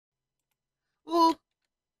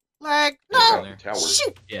Lag. Yeah, No! tower.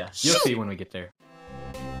 Shoot! Yeah, you'll Shoot! see when we get there.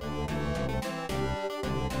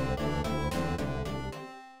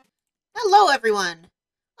 Hello, everyone.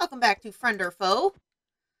 Welcome back to Friend or Foe.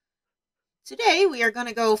 Today, we are going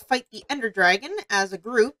to go fight the Ender Dragon as a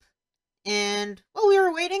group. And while we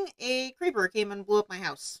were waiting, a creeper came and blew up my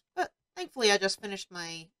house. But thankfully, I just finished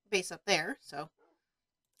my base up there, so...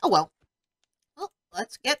 Oh well. Well,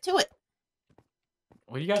 let's get to it.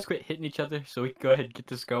 Will you guys quit hitting each other so we can go ahead and get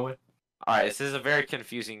this going? Alright, this is a very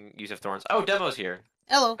confusing use of thorns. Oh, Demo's here.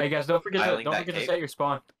 Hello. Hey guys, don't forget Piling to that set cake. your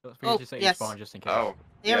spawn. Don't forget to set your yes. spawn just in case. Oh,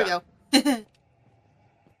 There we go.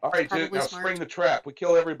 All right, Probably Duke, now smart. spring the trap. We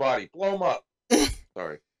kill everybody. Blow them up.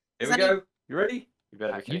 Sorry. Is Here we that go. You ready? you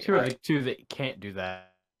better be You kidding. two are the Alright. two that can't do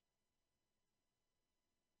that.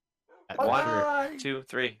 One, Sure. 2,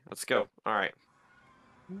 3. Let's go. Alright.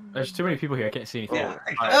 There's too many people here. I can't see anything. Yeah.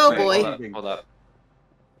 Oh, wait, boy. Hold up.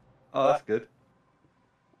 Oh, that's good.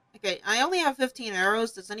 Okay, I only have 15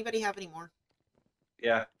 arrows. Does anybody have any more?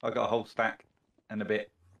 Yeah, I got a whole stack and a bit.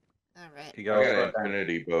 Alright. You go. I got an right down.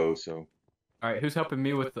 infinity bow, so. All right, who's helping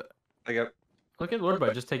me with the? There you go. Look at Lord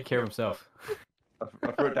Bud just taking care of himself.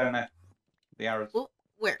 I threw it down there. The arrows. Well,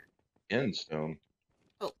 where? End stone.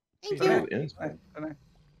 Thank Oh, you. end There stone.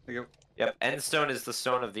 you go. Yep, endstone is the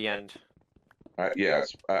stone of the end.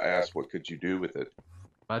 Yes, I asked what could you do with it.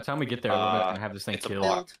 By the time we get there, Lord Bud's gonna have this thing it's a killed.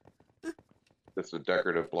 block. Build. That's a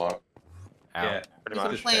decorative block. Ow. Yeah. Pretty You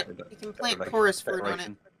can much. plant- you can plant chorus fruit on it.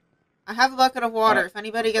 Decoration. I have a bucket of water. Alright. If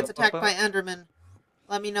anybody gets attacked by Enderman,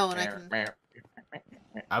 let me know and I can...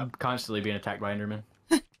 I'm constantly being attacked by Enderman.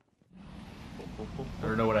 I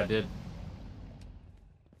don't know what I did.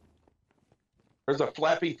 There's a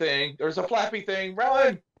flappy thing. There's a flappy thing.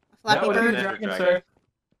 Run! Flappy That was bird. the Ender dragon, dragon. sir.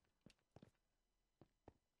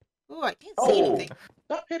 Ooh, I can't see Oh, anything.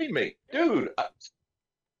 stop hitting me. Dude.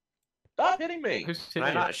 Stop hitting me. Who's Can I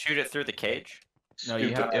hitting you? not shoot it through the cage? No, you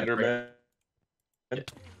Stupid have to Enderman.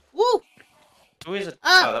 Woo! Who is it?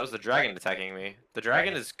 Ah! Oh, that was the dragon attacking me. The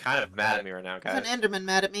dragon is kind of mad at me right now, There's guys. an Enderman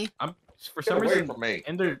mad at me. For Get some away reason, from me.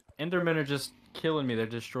 Endermen are just killing me. They're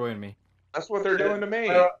destroying me. That's what they're doing to me.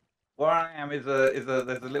 Where I am is there's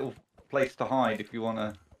a little place to hide if you want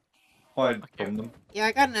to hide Okay. from them. Yeah,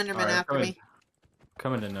 I got an Enderman Alright, after me.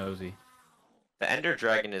 Coming to nosy. The ender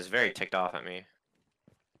dragon is very ticked off at me.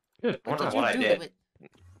 Good. I wonder What what I did you do did. to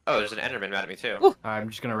it? Oh, there's an enderman mad at me too. Ooh. I'm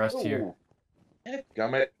just gonna rest here.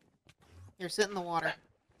 Gummit. Here, sit in the water.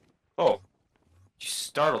 Oh. You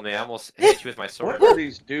startled me. I almost hit you with my sword. What are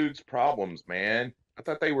these dudes' problems, man? I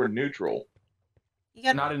thought they were neutral. You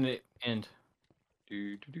got... Not in the end.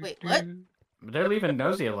 Wait, what? But they're leaving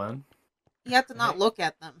nosy alone. You have to not look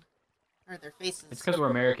at them. Or their faces. It's because we're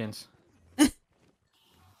Americans.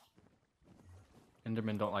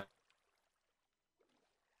 Endermen don't like.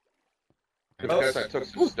 Because I took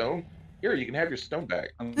some stone. Here, you can have your stone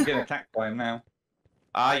back. I'm getting attacked by him now.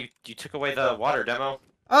 You took away the water, Demo.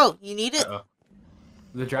 Oh, you need it? Uh-oh.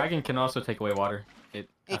 The dragon can also take away water. I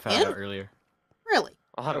It found can? out earlier. Really?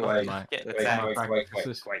 I'll have Go to away. get Wait, that. wait,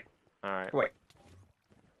 practices. wait. Alright.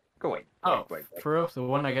 Go away. Oh, wait. for real? The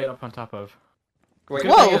one I get up on top of. Go The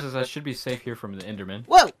away. good Whoa! thing is I should be safe here from the Enderman.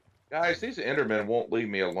 Whoa! Guys, these Endermen won't leave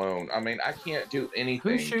me alone. I mean, I can't do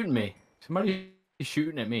anything. Who's shooting me? Somebody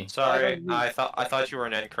shooting at me. Sorry, I thought you were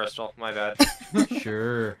an end crystal. My bad.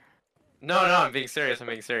 Sure. No, I'm being serious. I'm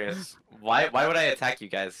being serious. Why would I attack you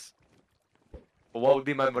guys? What would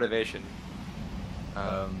be my motivation?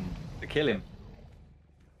 To kill him.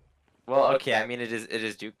 Well, okay. I mean, it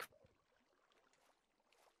is Duke.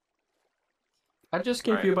 I just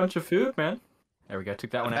gave you a bunch of food, man. There we go.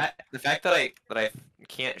 Took that one out. The fact that I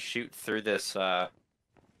can't shoot through this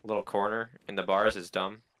little corner in the bars is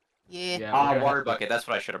dumb. Yeah. Yeah, we're gonna Water have- bucket. That's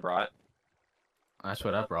what I should have brought. That's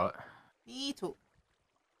what I brought. Me too.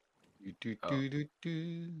 So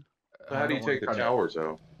how do you take the towers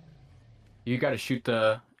out? You gotta shoot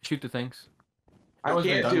the things. I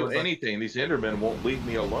wasn't can't done do with it. anything. These Endermen won't leave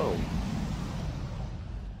me alone.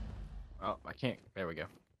 Oh, I can't. There we go.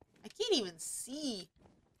 I can't even see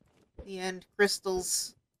the end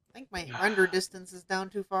crystals. I think my render distance is down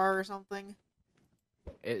too far or something.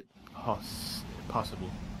 Possible.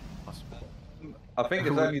 I think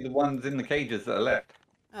it's only the ones in the cages that are left.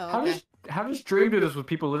 Oh, How okay. does Dream do this with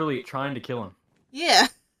people literally trying to kill him? Yeah.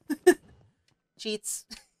 Cheats.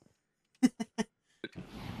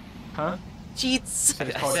 Huh? Cheats.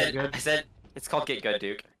 It's called Get Good? I said it's called Get Good,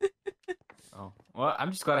 Duke. Oh, well,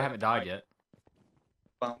 I'm just glad I haven't died yet.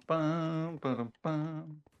 Bum, bum, bum,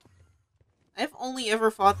 bum. I've only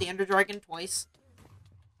ever fought the Ender Dragon twice.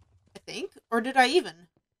 I think. Or did I even?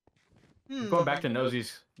 Going back to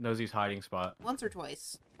Nosy's hiding spot. Once or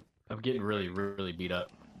twice. I'm getting really beat up.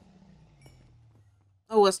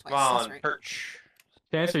 Oh, it was twice. Come That's on, right. perch.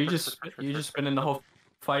 Chance, are you just spending the whole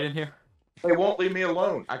fight in here? They won't leave me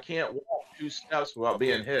alone. I can't walk 2 steps without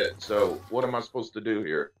being hit. So what am I supposed to do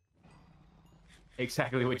here?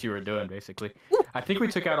 Exactly what you were doing, basically. I think we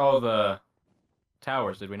took out all the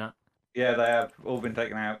towers, did we not? Yeah, they have all been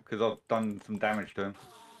taken out because I've done some damage to them.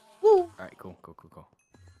 Woo. All right, cool.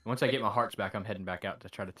 Once I get my hearts back, I'm heading back out to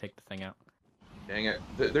try to take the thing out. Dang it.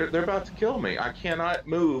 They're about to kill me. I cannot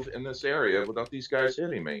move in this area without these guys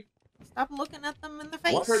hitting me. Stop looking at them in the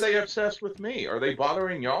face. Why are they obsessed with me? Are they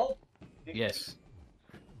bothering y'all? Yes.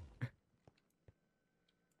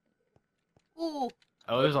 Ooh.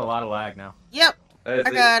 Oh, there's a lot of lag now. Yep. I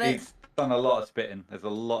got it. He's done a lot of spitting. There's a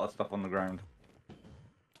lot of stuff on the ground.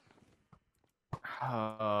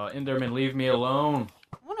 Enderman, leave me alone.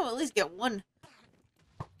 I want to at least get one.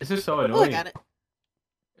 This is so Oh, I annoying. got it.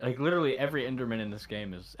 Like, literally every Enderman in this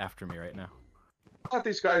game is after me right now. I thought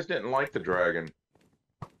these guys didn't like the dragon.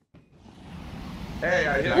 Hey,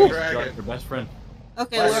 I hit Dragon's a dragon. your best friend.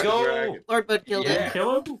 Okay, Let's Lord, go. Lord Bud killed Yeah. it.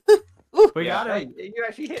 Kill him? Ooh. We got him. Hey, you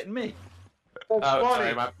actually hitting me. That's Oh,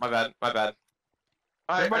 funny. sorry, my bad, my bad.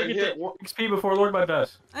 I Everybody hit get the XP before Lord Bud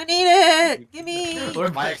does. I need it. Give me.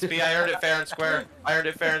 Lord My Bud- XP, I earned it fair and square. I earned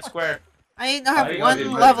it fair and square. I now have I did one most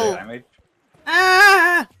of the level. damage.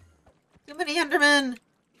 Ah! Too many Endermen.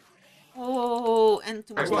 Oh, and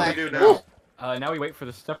too much That's what we lag. do now. Now we wait for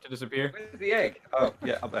the stuff to disappear. Where's the egg? Oh,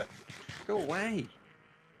 yeah, up there. Go away.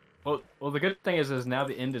 Well, the good thing is now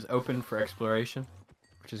the end is open for exploration,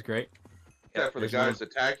 which is great. Except for the There's guys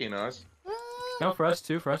attacking us. Ah. No, for us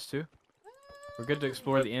too. We're good to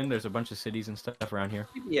explore the end. There's a bunch of cities and stuff around here.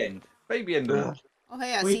 Baby end. Baby end. Ugh. Oh,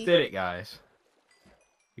 hey, I We see. did it, guys.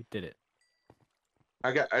 We did it.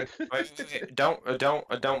 Wait,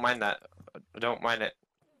 don't mind that. Don't mind it.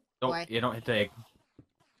 Why? Don't hit the egg.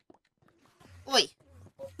 Oi.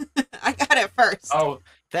 I got it first. Oh,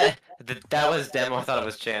 that was demo. I thought it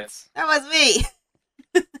was chance. That was me.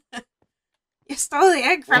 You stole the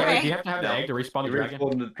egg from Yeah, do me. you have to have the No. egg to respawn the You dragon?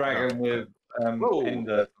 respawn the dragon with Whoa.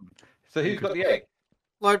 Ender. So who's got the egg?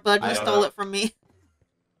 Lord Bud I just don't stole know. it from me.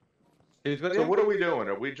 Who's got the So egg? what are we doing?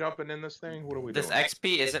 Are we jumping in this thing? What are we This doing?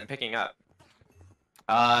 XP isn't picking up.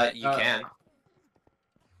 You can.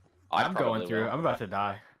 I'm going probably through. will. I'm about to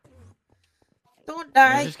die. Don't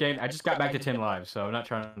I die. just got back to 10 lives, so I'm not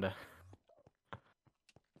trying to.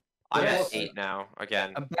 I'm Yes. at 8 now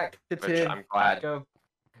again, I'm back to which 10. I'm glad. Go.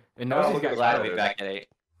 And Oh, Nosey's look at got Glad to that. be started. back at 8.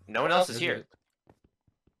 No one else is here.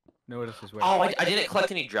 No, this is where. Oh, I didn't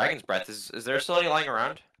collect any dragon's breath. Is there still any lying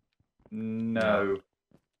around? No.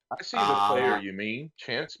 I see the player you mean.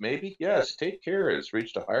 Chance, maybe? Yes, take care. It's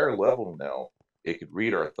reached a higher level now. It could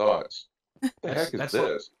read our thoughts. What the heck is That's-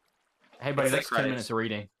 this? Hey, buddy, It's the that's 10 credits. minutes of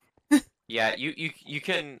reading. Yeah, you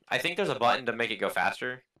can. I think there's a button to make it go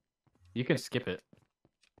faster, You can skip it.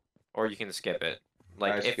 or you can skip it. I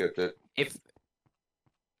Like skipped it. if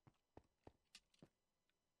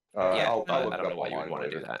I'll I look don't up know why you would online want to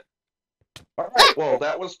do later. that. All right. Well,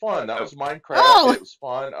 that was fun. That was Minecraft. Oh! It was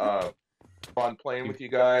fun. Fun playing with you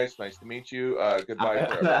guys. Nice to meet you. Goodbye I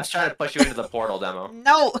forever. was trying to push you into the portal demo.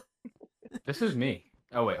 No. This is me.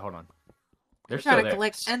 Oh wait, hold on. They're I'm still trying to there.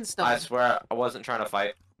 collect end I stuff. swear I wasn't trying to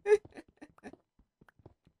fight.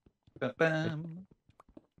 Ba-bam.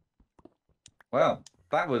 Well,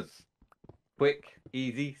 that was quick,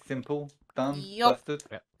 easy, simple, done, Yup. dusted.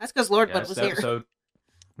 That's because Lord Yeah, Bud this was here. episode.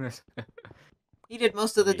 He did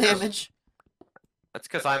most of the Yes. damage. That's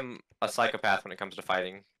because I'm a psychopath when it comes to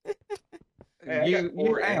fighting. Hey, I got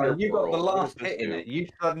four hang on, ender you got the pearls. What last does this hit in do? it. You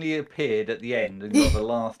suddenly appeared at the end and got the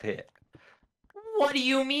last hit. What do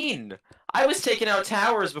you mean? I was taking out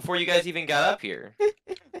towers before you guys even got up here.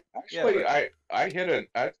 Actually, I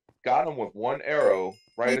got him with one arrow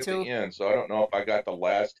right Me at too. the end, so I don't know if I got the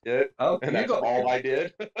last hit, Oh, and you that's got all I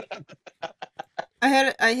did.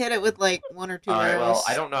 I hit it with like one or two All right, arrows. well,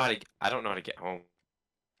 I don't know how to get home.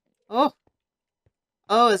 Oh.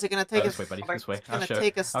 Oh, is it gonna take this us? way, buddy. It's This way. gonna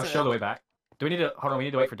take us I'll to. show the way back. Do we need to hold on? We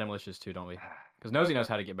need to wait for Demolicious too, don't we? Because Nosy knows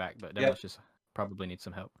how to get back, but Yeah. Demolicious probably needs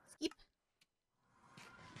some help.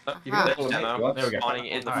 Oh, You Aha. can there's follow me if you demo want. There we go. spawning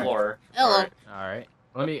in the Alright. floor. Hello. Alright.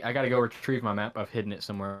 All right. I gotta go retrieve my map. I've hidden it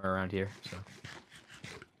somewhere around here. So.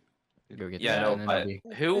 Go get Yeah, that, no, and then but I'll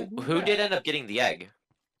be- who did end up getting the egg?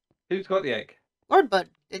 Who's got the egg? Lord Bud,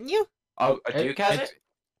 didn't you? Oh, Duke has it's- it?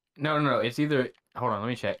 No. It's either. Hold on, let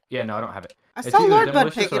me check. Yeah, no, I don't have it. I It's saw either Lord Bud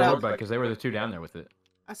Demolicious pick or it Lord up. Bud because they were the two down there with it.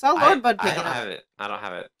 I saw Lord Bud I pick it don't up. have it. I don't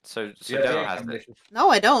have it. So Yeah, Demo the has egg it. delicious. No,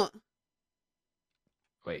 I don't.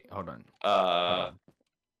 Wait, hold on. Uh,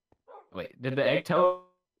 Wait, did the egg tell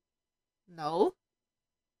No.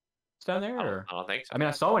 us down there? I Or? don't think so. I mean,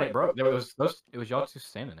 I saw when it broke. There was those. It was y'all two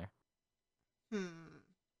standing there. Hmm.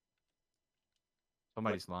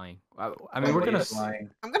 Somebody's lying. I mean, we're Somebody's gonna lying.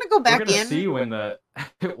 I'm gonna go we're back gonna in. see when the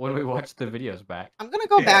when we watch the videos back. I'm gonna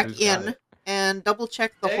go Yeah, back who's got in it. and double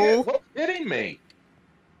check the Dang hole. it, what's hitting me?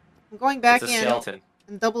 I'm going back It's a in skeleton.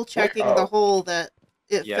 and double checking Oh. the hole that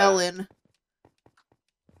it Yeah. fell in.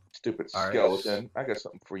 Stupid All right. skeleton. I got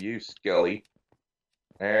something for you, Skelly.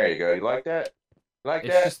 There you go. You like that? You like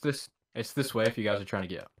It's that? just this. It's this way if you guys are trying to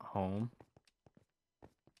get home.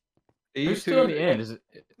 Are you Who's still in two- the end? Is it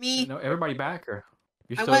Me. No, everybody back or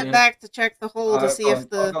you're I still in went the end? back to check the hole to see if I've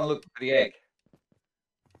the. gone look for the egg.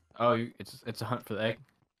 Oh, it's a hunt for the egg.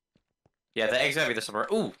 Yeah, the egg's gotta be there somewhere.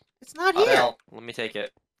 Ooh, It's not a here. bell. Let me take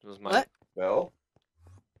it. It was mine. What? Well,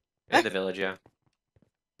 In the village, yeah.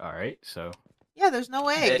 All right, so Yeah, there's no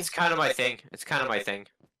egg. It's kind of my thing. It's kind of my thing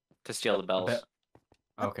to steal the bells. bet-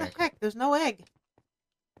 What okay. the heck? There's no egg.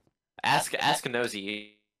 Ask a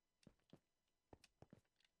nosy.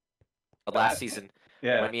 Last season,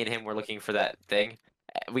 Yeah. when me and him were looking for that thing,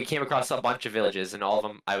 we came across a bunch of villages, and all of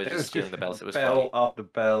them, I was It just was stealing just the bells. It was bell funny. after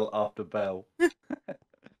bell after bell.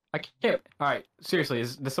 I can't. All right, seriously,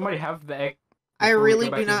 does somebody have the egg? I before we go really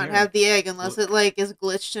back do in not here? have the egg unless it like is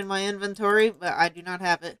glitched in my inventory, but I do not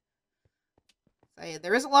have it.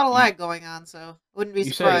 There is a lot of lag going on, so wouldn't be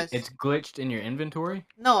You say surprised. it's glitched in your inventory?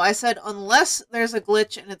 No, I said unless there's a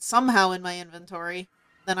glitch and it's somehow in my inventory,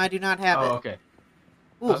 then I do not have Oh, it. okay.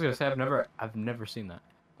 I Ooh. was gonna say I've never seen that.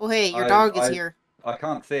 Oh hey, your I- dog is I- here. I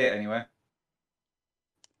can't see it anywhere.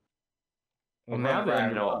 Well, I'm now running that around.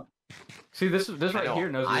 you know- see this I right know, here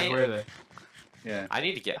knows I- where the Yeah. I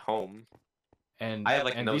need to get home. and I have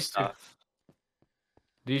like and no these stuff.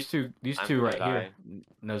 These two I'm two gonna right here.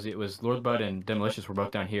 Nosy, it was Lord Bud and Demolicious were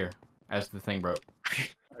both down here as the thing broke.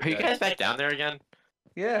 Are you Okay. guys back down there again?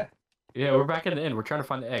 Yeah. Yeah, we're back in the end. We're trying to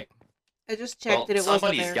find the egg. I just checked Well, that it wasn't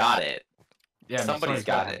somebody's there. got it. Yeah, I mean, Somebody's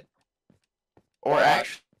got one. it. Or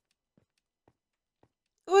actually,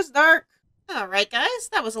 It was dark. Alright guys,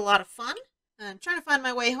 that was a lot of fun. I'm trying to find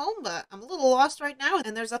my way home, but I'm a little lost right now,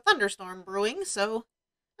 and there's a thunderstorm brewing, so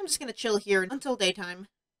I'm just gonna chill here until daytime.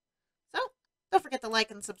 So, don't forget to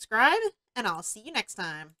like and subscribe, and I'll see you next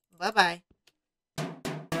time. Bye-bye.